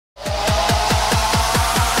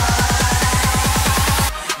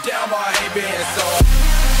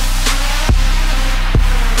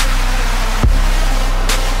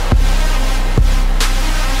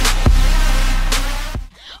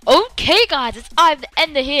guys, it's I the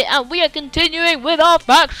Ender here, and we are continuing with our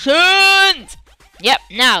factions! Yep,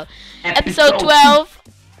 now, episode 12.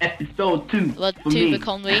 Episode 2. Well, 2 for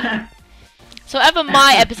Conway. So whatever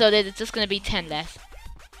my episode is, it's just gonna be 10 less.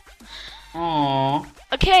 Aww.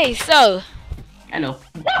 Okay, so. Hello.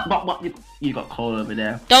 What? You got coal over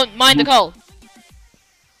there. Don't mind the coal.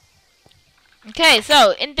 Okay,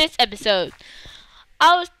 so in this episode,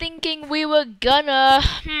 I was thinking we were gonna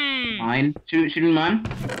Mine? Should we mine?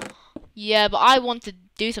 Yeah, but I want to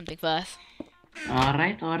do something first.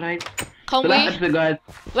 Alright. Conway. So that's episode, guys.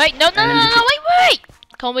 Wait, no, wait!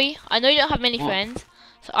 Conway, I know you don't have many friends,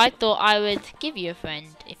 so I thought I would give you a friend,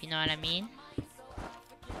 if you know what I mean.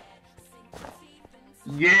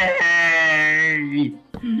 Yay!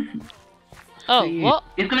 Oh, what?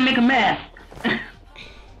 It's gonna make a mess.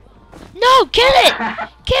 No, kill it!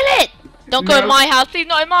 Kill it! Don't go in my house, please,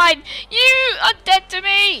 not in mine! You are dead to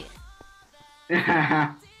me!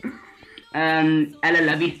 Hasta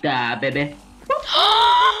la vista, baby.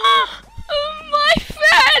 My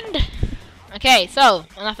friend! Okay, so,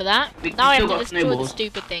 enough of that. Now I have to destroy the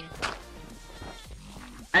stupid thing.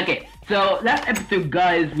 Okay, so last episode,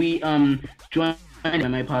 guys, we joined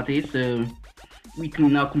my party, so we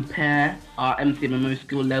can now compare our MMO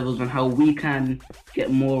skill levels and how we can get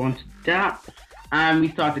more onto that. And we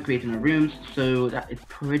started creating our rooms, so that is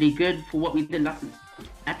pretty good for what we did last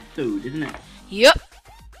episode, isn't it? Yep.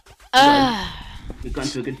 We've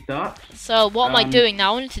gotten to a good start. So what am I doing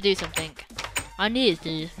now? I wanted to do something.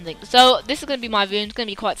 So this is going to be my room. It's going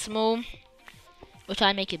to be quite small. Or should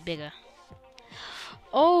I make it bigger?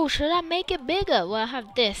 Oh, should I make it bigger? Well, I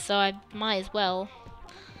have this, so I might as well.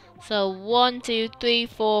 So 1, 2, 3,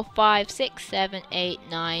 4, 5, 6, 7, 8,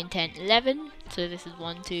 9, 10, 11. So this is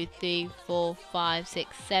 1, 2, 3, 4, 5,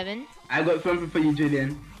 6, 7. I got something for you,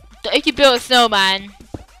 Julian. If you build a snowman.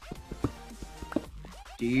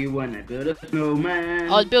 Do you want to build a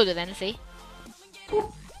snowman? I'll build it then, let's see.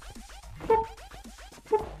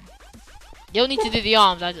 You don't need to do the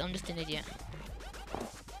arms, I'm just an idiot.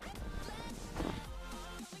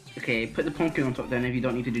 Okay, put the pumpkin on top then if you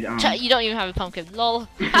don't need to do the arms. You don't even have a pumpkin, lol.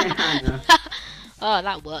 Oh,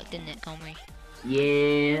 that worked, didn't it, Conway?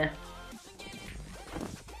 Yeah.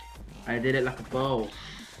 I did it like a bow.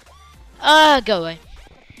 Go away.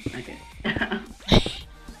 Okay.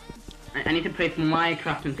 I need to place my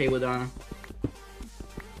crafting table down.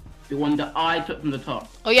 The one that I took from the top.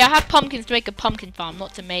 Oh yeah, I have pumpkins to make a pumpkin farm,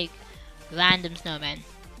 not to make random snowmen.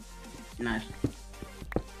 Nice.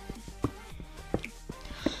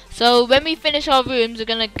 So when we finish our rooms, we're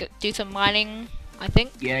gonna do some mining, I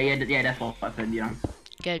think. Yeah, that's what I said, yeah.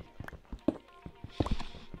 Good.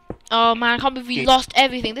 Oh man, I can't believe we lost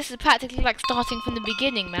everything. This is practically like starting from the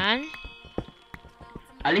beginning, man.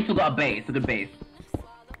 At least we got a base, a good base.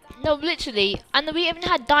 No, literally. And we even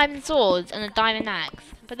had diamond swords and a diamond axe.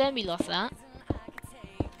 But then we lost that.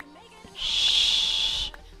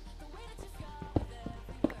 Shh.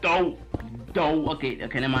 Don't. Okay,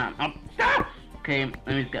 never mind. Okay, let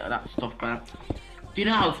me just get that stuff back. Do you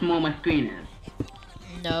know how small my screen is?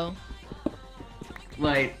 No.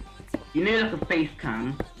 Like, you know like a face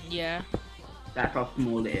cam? Yeah. That's how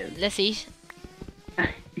small it is. Let's see.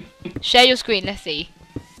 Share your screen, let's see.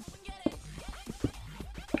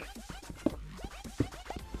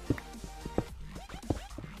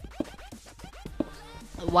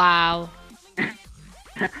 Wow.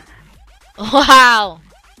 Wow.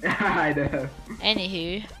 I know.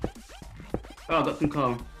 Anywho. Oh, I got some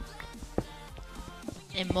coal.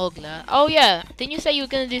 In Mogler. Oh yeah. Didn't you say you were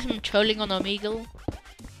gonna do some trolling on Omegle?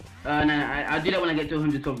 No, I'll do that when I get to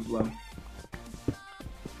 100 subs as well.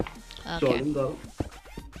 Okay. So,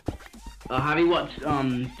 go. Have you watched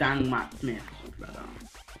Dan Matt Smith? Something like that.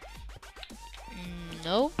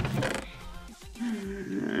 No.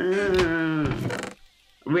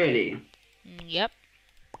 Really? Yep.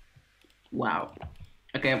 Wow.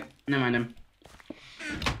 Okay, never mind then.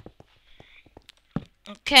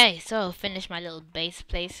 Okay, so finish my little base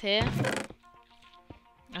place here.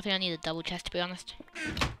 I think I need a double chest to be honest.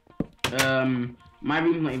 My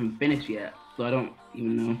room's not even finished yet, so I don't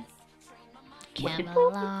even know. Come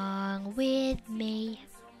along with me.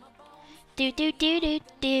 Do do do do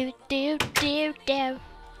do do do do.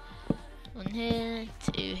 1 here,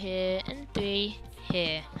 2 here, and 3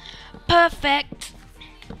 here. Perfect.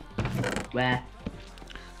 Where?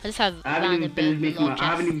 I just have I haven't even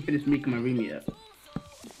finished making my room yet.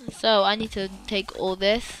 So I need to take all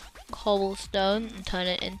this cobblestone and turn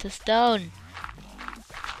it into stone.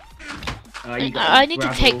 I need to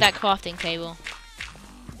take that crafting table.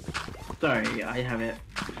 Sorry, I have it.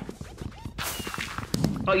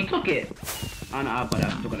 Oh, you took it? Oh no, I've got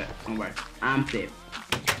it. Don't worry. I'm safe.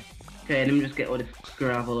 Okay, let me just get all this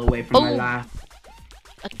gravel away from my life.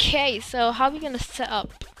 Okay, so how are we gonna set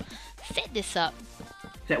this up?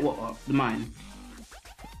 Set what up? The mine.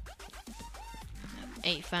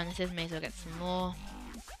 8 furnaces, may as well get some more.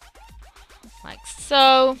 Like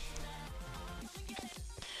so.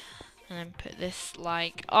 And then put this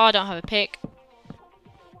like, oh, I don't have a pick.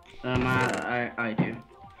 I do.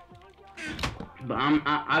 But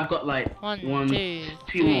I've got like 1, 2,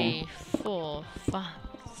 3, 4, 5,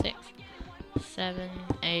 6, 7,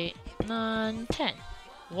 8, 9, 10.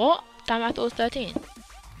 What? Damn, I thought it was 13.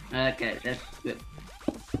 Okay, that's good.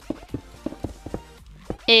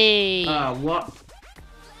 Hey. What?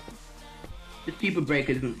 The super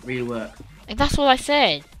breaker doesn't really work. And that's what I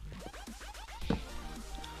said.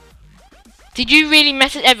 Did you really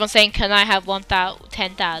message everyone saying, can I have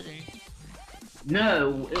 10,000?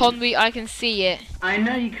 No. Conwy, I can see it. I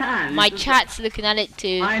know you can. My chat's looking at it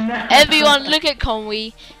too. I know. Everyone look at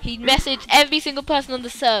Conwy. He messaged every single person on the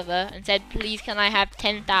server and said, please can I have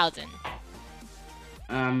 10,000?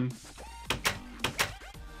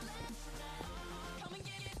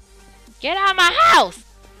 Get out of my house!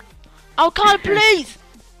 Oh God, please!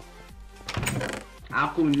 How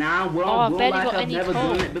come now? Well, I barely like got I've any never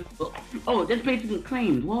coal. done it before. Oh, this place isn't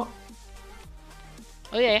claimed. What?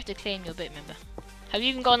 Oh yeah, you have to claim your bit, remember. Have you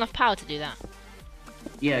even got enough power to do that?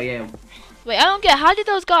 Yeah. Wait, I don't get it. How did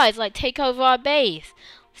those guys like take over our base?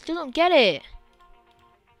 Still don't get it.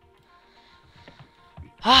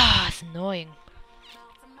 Ah, it's annoying.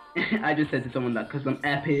 I just said to someone that because I'm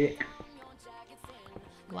epic.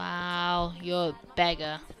 Wow, you're a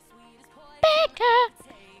beggar. Beggar!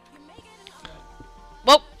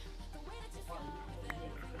 Whoa!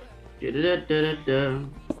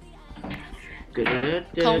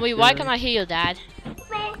 Conwy, why can't I hear your dad?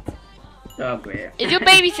 Oh, great. Is your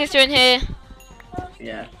baby sister in here?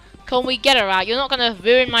 Yeah. Conwy, get her out. You're not gonna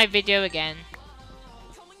ruin my video again.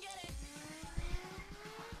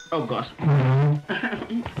 Oh gosh.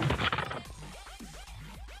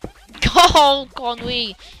 Oh,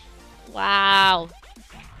 Conwy! Wow.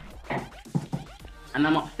 And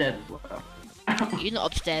I'm upstairs as well. You're not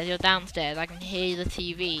upstairs, you're downstairs. I can hear the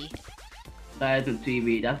TV. That isn't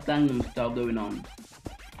TV, that's Gangnam Style going on.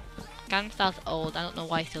 Gangnam Style's old, I don't know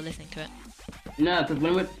why you're still listening to it. No, because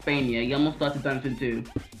when we went to Spain, yeah, you almost started dancing too.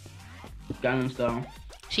 Gangnam Style.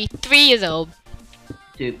 She's 3 years old.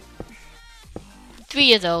 2. 3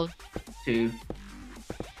 years old. 2.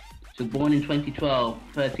 She was born in 2012,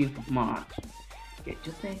 13th of March. Get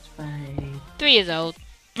your face right. 3 years old.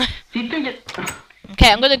 She's 3 years... Okay,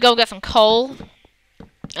 I'm gonna go get some coal.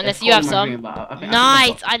 Unless you have some.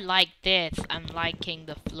 Nice! I like this. I'm liking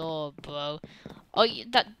the floor, bro. Oh,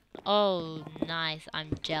 oh, nice.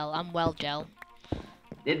 I'm gel. I'm well gel.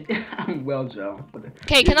 I'm well gel.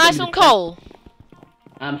 Okay, can I have some coal?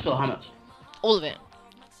 So how much? All of it.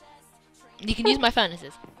 You can use my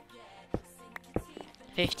furnaces.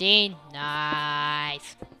 15.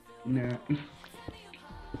 Nice. No.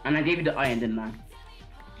 And I gave you the iron, didn't I?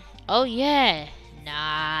 Oh yeah.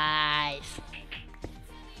 Nice.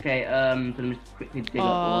 Okay, so let me just quickly dig up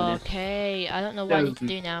all this. Okay, I don't know what I need to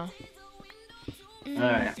do now.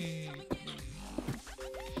 Alright.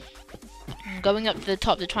 I'm going up to the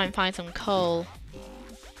top to try and find some coal.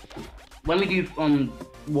 When we do 1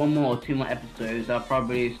 more or 2 more episodes, I'll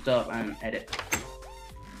probably stop and edit.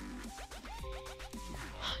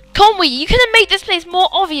 Conwy, you could have made this place more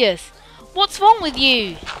obvious. What's wrong with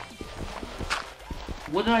you?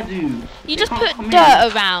 What did I do? You just put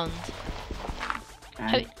dirt around.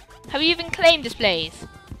 Have you even claimed this place?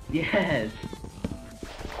 Yes.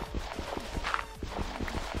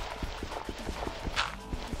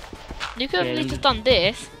 You could have at least just done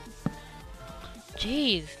this.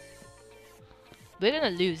 Jeez. We're gonna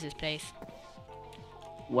lose this place.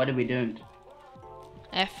 What are we doing?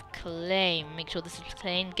 F claim. Make sure this is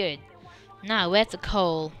claimed. Good. Now, where's the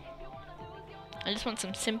coal? I just want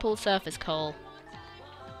some simple surface coal.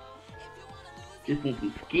 Just want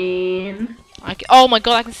some skin. Oh my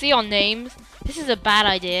god, I can see our names. This is a bad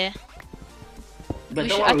idea.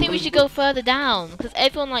 But I think we should go further down because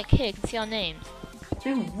everyone like here can see our names.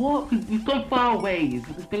 Then what? We've gone far away.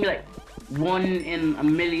 It's gonna be like 1 in a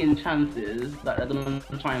million chances that they're gonna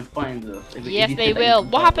try and find us. Yes, they will.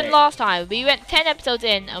 What happened last time? We went 10 episodes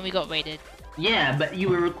in and we got raided. Yeah, but you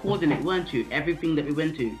were recording it, weren't you? Everything that we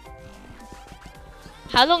went to.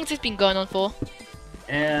 How long has this been going on for?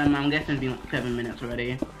 I'm guessing it's been like 7 minutes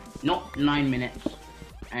already. Not 9 minutes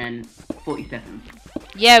and 40 seconds.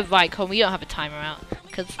 Yeah, right, Cole, we don't have a timer out.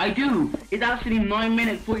 Cause I do! It's actually 9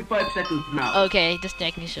 minutes 45 seconds now. Okay, just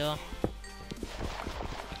making sure.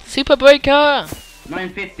 Super Breaker!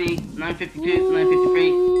 950, 952,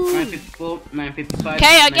 953, Oh, 9:55.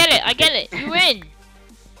 Okay, I get it. I get it. You win.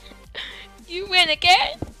 You win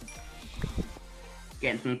again.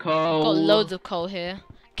 Getting some coal. Got loads of coal here.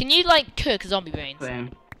 Can you like cook zombie brains?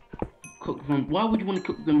 Cook them. Why would you want to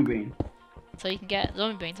cook zombie brain? So you can get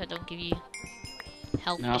zombie brains that don't give you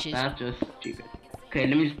health No, issues. that's just stupid. Okay,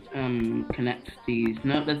 let me just connect these.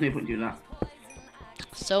 No, there's no point to do that.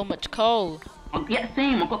 So much coal. Yeah,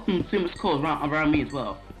 same. I've got so much coal around me as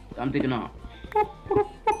well. That I'm digging up.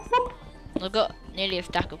 I've got nearly a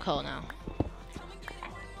stack of coal now.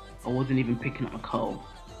 I wasn't even picking up my coal.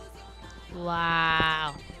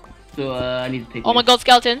 Wow. So I need to take. Oh my god,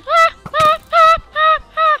 skeleton!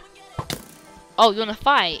 Oh, you wanna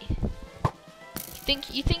fight?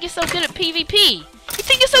 You think you're so good at PvP? You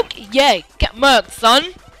think you're so yeah? Get murked,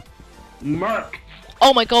 son. Murk.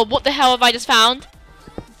 Oh my god, what the hell have I just found?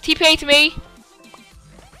 TPA to me.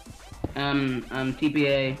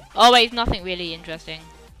 TPA. Oh wait, nothing really interesting.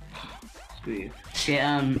 Screw you. Okay,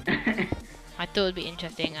 I thought it'd be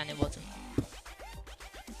interesting and it wasn't.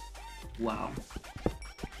 Wow.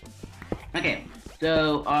 Okay,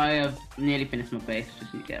 so I have nearly finished my base.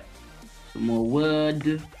 Just need to get some more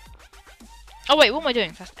wood. Oh wait, what am I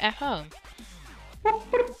doing? Fast F home.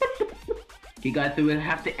 Okay guys, so we'll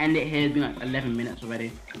have to end it here. It's been like 11 minutes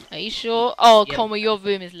already. Are you sure? Oh, Yep. Conway, your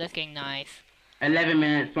room is looking nice. 11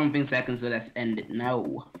 minutes, something seconds, so let's end it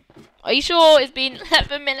now. Are you sure it's been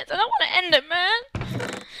 11 minutes? I don't want to end it, man.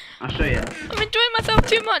 I'll show you. I'm enjoying myself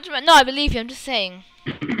too much, man. No, I believe you. I'm just saying.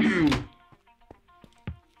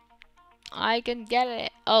 I can get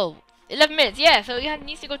it. Oh, 11 minutes. Yeah, so it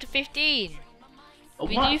needs to go to 15.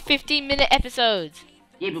 We do 15-minute episodes.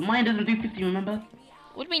 Yeah, but mine doesn't do 50, remember?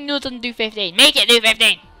 What do you mean yours doesn't do 15? Make it do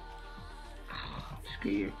 15.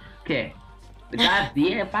 Screw you. Okay. The guys,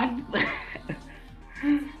 yeah, fine.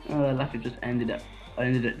 Oh, I'll have to just ended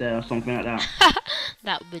it there or something like that.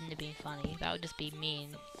 That wouldn't have been funny. That would just be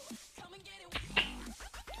mean.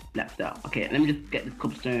 Let's start. Okay, let me just get this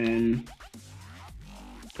cobblestone.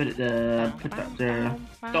 Put it there. Put that there.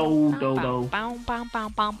 Do.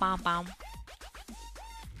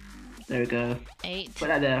 There we go. 8. Put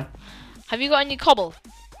that there. Have you got any cobble?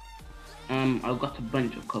 I've got a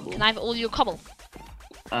bunch of cobble. Can I have all your cobble?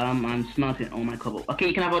 I'm smelting all my cobble. Okay,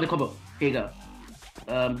 you can have all the cobble. Here you go.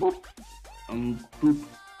 Boop. Boop,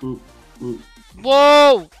 boop, boop.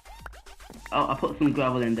 Whoa! Oh, I put some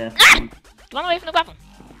gravel in there. Run away from the gravel.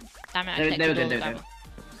 Damn it, I There we connected all the go. gravel.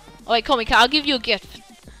 Oh wait, call me. I'll give you a gift.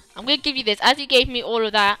 I'm gonna give you this. As you gave me all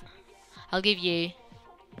of that, I'll give you...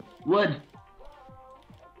 Wood.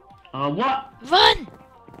 What? Run!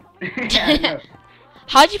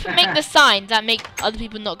 How do you make the signs that make other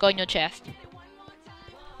people not go in your chest?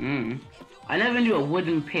 I never knew a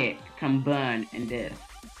wooden pick can burn in this.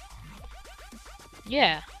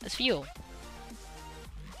 Yeah, it's fuel.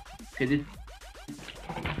 Cause it's...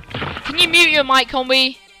 Can you mute your mic,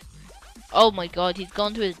 Conway? Oh my god, he's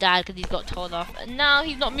gone to his dad because he's got told off. And now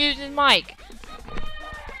he's not muting his mic.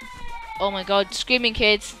 Oh my god, screaming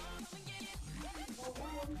kids.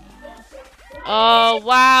 Oh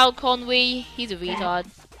wow, Conway, he's a retard.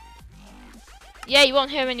 Yeah, you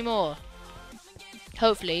won't hear him anymore.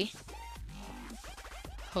 Hopefully.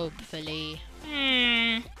 Hopefully.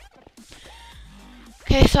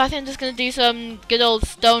 Okay, so I think I'm just gonna do some good old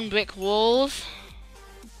stone brick walls.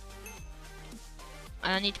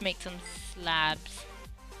 And I need to make some slabs.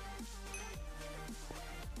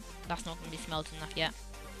 That's not gonna be smelted enough yet.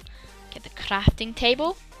 Get the crafting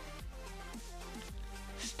table.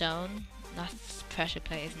 Stone. That's pressure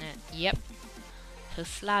plate, isn't it? Yep. So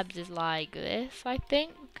slabs is like this, I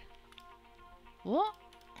think. What?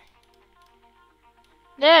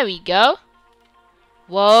 There we go.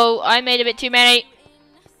 Whoa, I made a bit too many.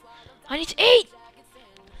 I need to eat!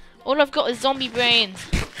 All I've got is zombie brains.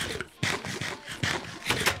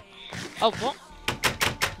 Oh, what?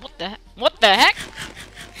 What the heck? What the heck?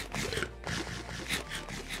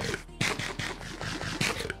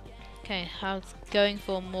 Okay, I was going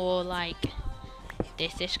for more like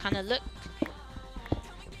this-ish kind of look.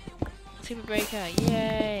 Super breaker,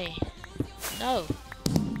 yay! No!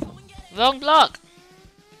 Wrong block!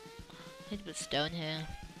 Need to put stone here.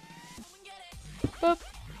 Boop!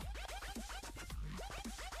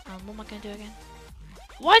 What am I gonna do again?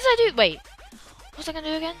 Why did I do? Wait! What was I gonna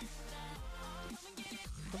do again?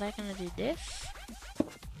 Was I gonna do this?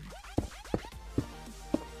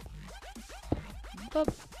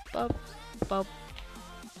 Boop, boop, boop,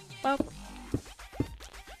 boop.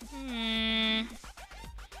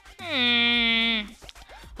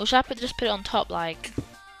 Or should I just put it on top like?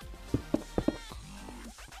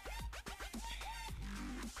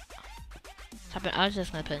 I was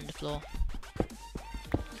just gonna put it in the floor.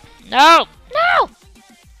 No! No!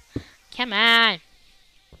 Come on.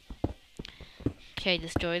 Okay,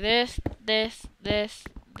 destroy this, this, this,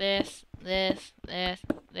 this, this, this,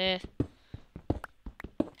 this.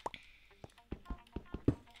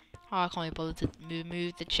 Oh, I can't be bothered to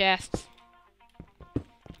move the chests.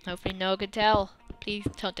 Hopefully no one can tell. Please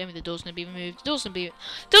don't tell me the door's gonna be removed. The door's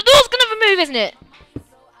gonna remove, isn't it?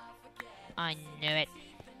 I knew it.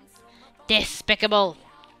 Despicable.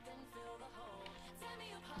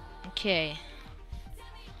 Okay.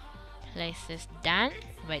 Place this down.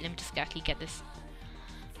 Wait, let me just actually get this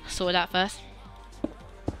sorted out first.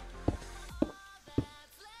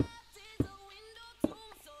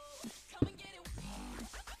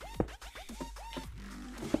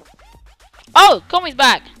 Oh, Conway's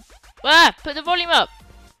back. Ah, put the volume up.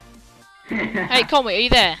 Hey, Conway, are you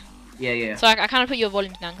there? Yeah, yeah. So I kind of put your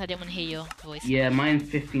volume down because I didn't want to hear your voice. Yeah, mine's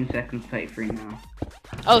 15 seconds 33 now.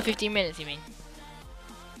 Oh, 15 minutes, you mean?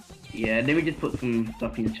 Yeah, let me just put some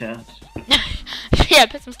stuff in the chest. Yeah,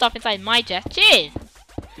 put some stuff inside my chest. Cheers!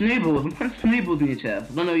 Snowballs, I'm putting snowballs in your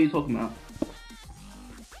chest. I don't know what you're talking about.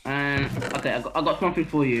 And, okay, I got something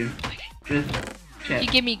for you. Just check. If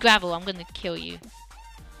you give me gravel, I'm gonna kill you.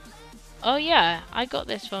 Oh yeah, I got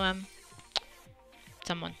this from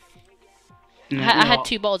someone. No, I had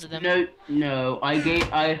 2 bottles of them. No,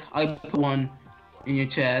 I put one in your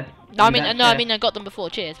chest. No, I mean I got them before.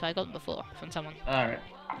 Cheers, but I got them before from someone. Alright.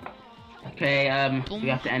 Okay, we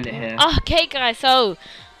have to end it here. Okay, guys. So,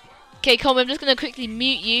 okay, Colin, I'm just gonna quickly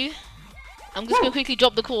mute you. I'm just gonna quickly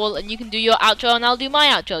drop the call, and you can do your outro, and I'll do my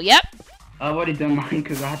outro. Yep. I've already done mine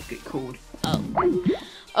because I had to get called. Oh.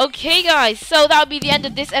 Okay, guys. So that'll be the end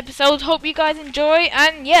of this episode. Hope you guys enjoy,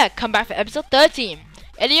 and yeah, come back for episode 13.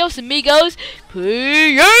 Adios, amigos.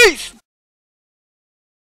 Peace.